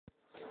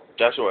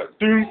Joshua.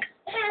 Dunk.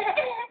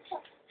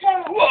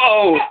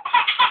 Whoa!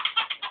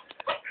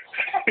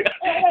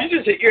 You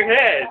just hit your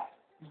head.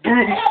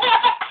 Boom.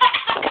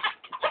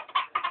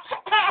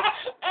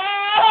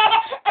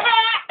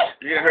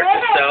 You're gonna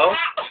hurt yourself?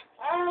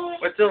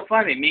 What's so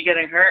funny? Me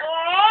getting hurt?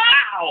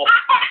 Ow!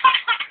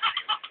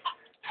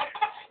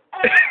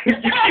 You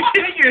keep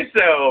hitting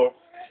yourself.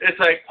 It's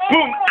like,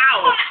 boom,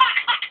 ow!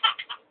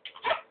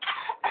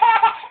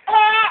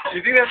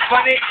 You think that's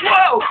funny?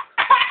 Whoa!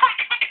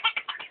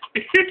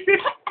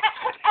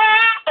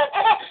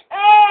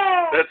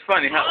 That's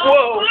funny, huh?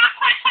 Whoa!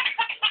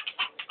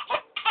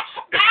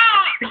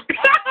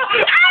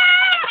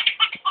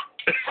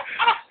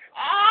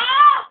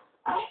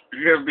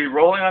 You're gonna be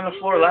rolling on the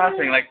floor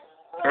laughing like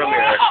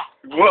earlier.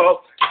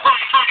 Whoa!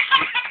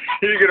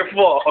 You're gonna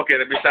fall. Okay,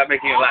 let me stop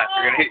making you laugh.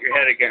 You're gonna hit your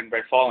head again by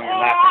falling and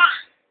laughing.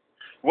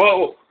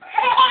 Whoa!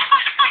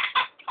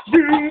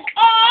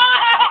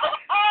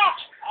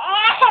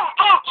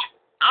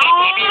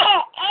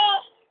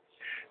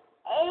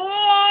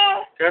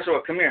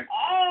 Joshua, come here.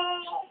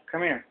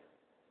 Come here.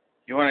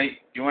 You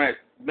wanna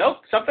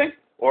milk something?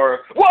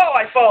 Or whoa!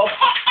 I fall.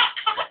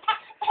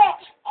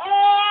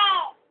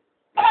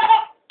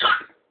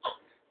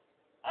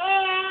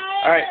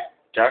 All right,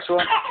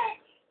 Joshua.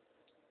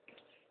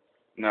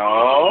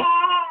 No.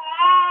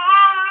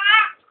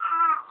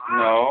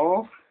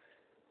 No.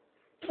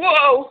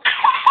 Whoa!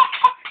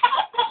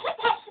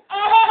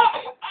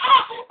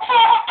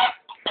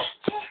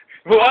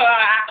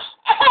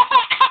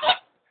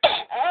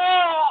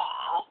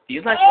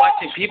 You like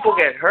watching people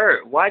get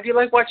hurt. Why do you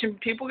like watching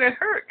people get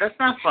hurt? That's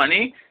not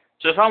funny.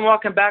 So if I'm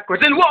walking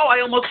backwards and whoa, I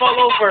almost fall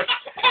over.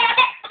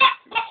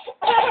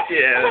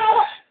 Yeah.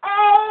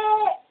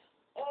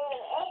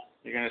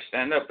 You're gonna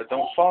stand up, but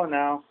don't fall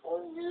now.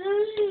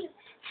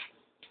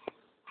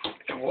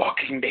 A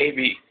walking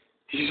baby.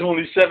 He's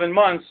only 7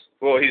 months.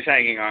 Well, he's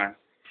hanging on.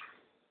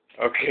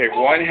 Okay,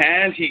 one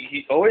hand.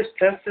 He always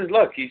tests his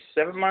luck. He's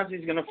 7 months.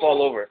 He's gonna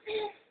fall over.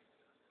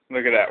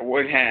 Look at that.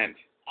 One hand.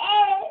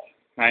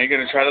 Now you're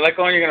gonna try to let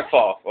go and you're gonna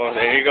fall. Oh,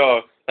 there you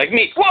go. Like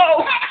me.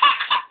 Whoa!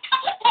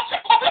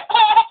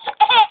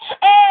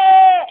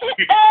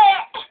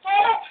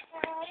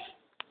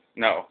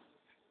 No.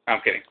 I'm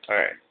kidding.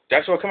 Alright.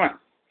 Joshua, come on.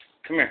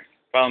 Come here.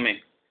 Follow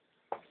me.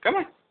 Come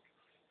on.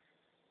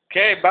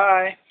 Okay,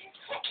 bye.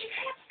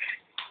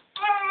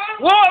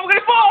 Whoa, I'm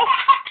gonna fall!